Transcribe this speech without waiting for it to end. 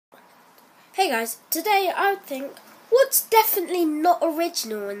Hey guys, today I would think, what's definitely not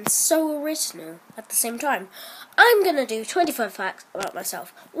original and so original at the same time? I'm going to do 25 facts about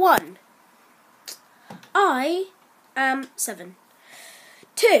myself. 1. I am 7.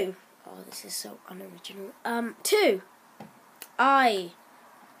 2. Oh, this is so unoriginal. 2. I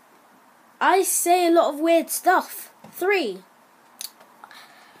say a lot of weird stuff. 3.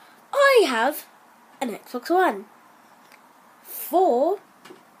 I have an Xbox One. 4.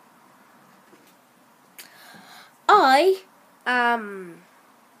 I am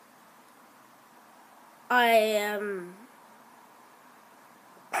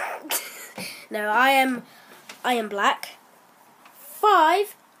black.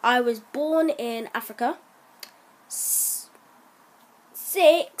 5. I was born in Africa. 6.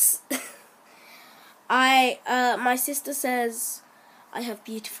 My sister says I have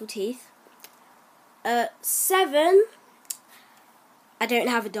beautiful teeth. 7. I don't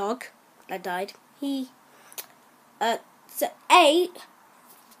have a dog. That died. 8.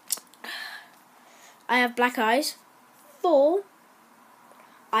 I have black eyes. 4.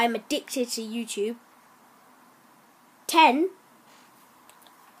 I'm addicted to YouTube. 10.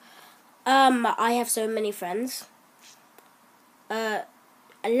 I have so many friends.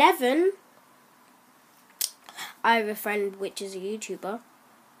 11. I have a friend which is a YouTuber.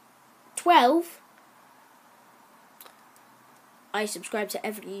 12. I subscribe to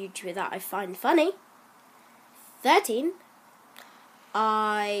every YouTuber that I find funny. 13.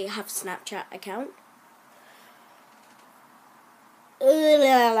 I have a Snapchat account.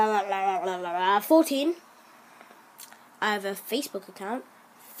 14. I have a Facebook account.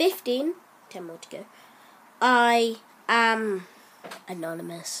 15. 10 more to go. I am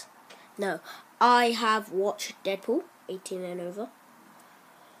anonymous. No, I have watched Deadpool, 18 and over.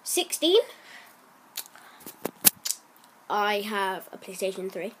 16. I have a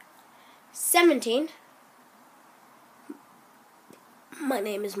PlayStation 3. 17. My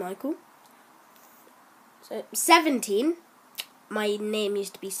name is Michael. So 17. My name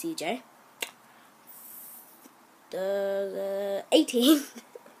used to be CJ. 18.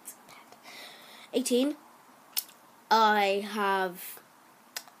 18. I'm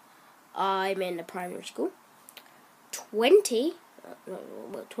in a primary school. 20.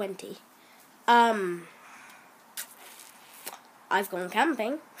 20. I've gone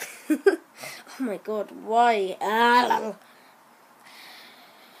camping. Oh my god, why?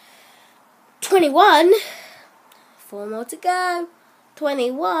 21. 4 more to go.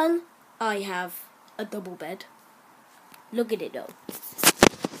 21. I have a double bed. Look at it though.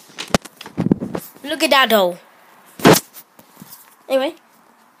 Look at that doll. Anyway,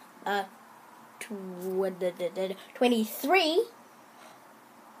 23.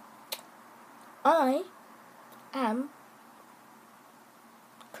 I am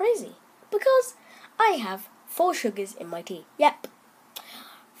crazy because I have 4 sugars in my tea. Yep.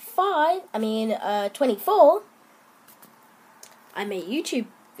 24. I make YouTube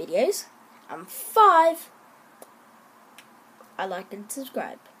videos. And 5. I like and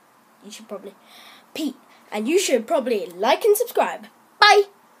subscribe. You should probably like and subscribe.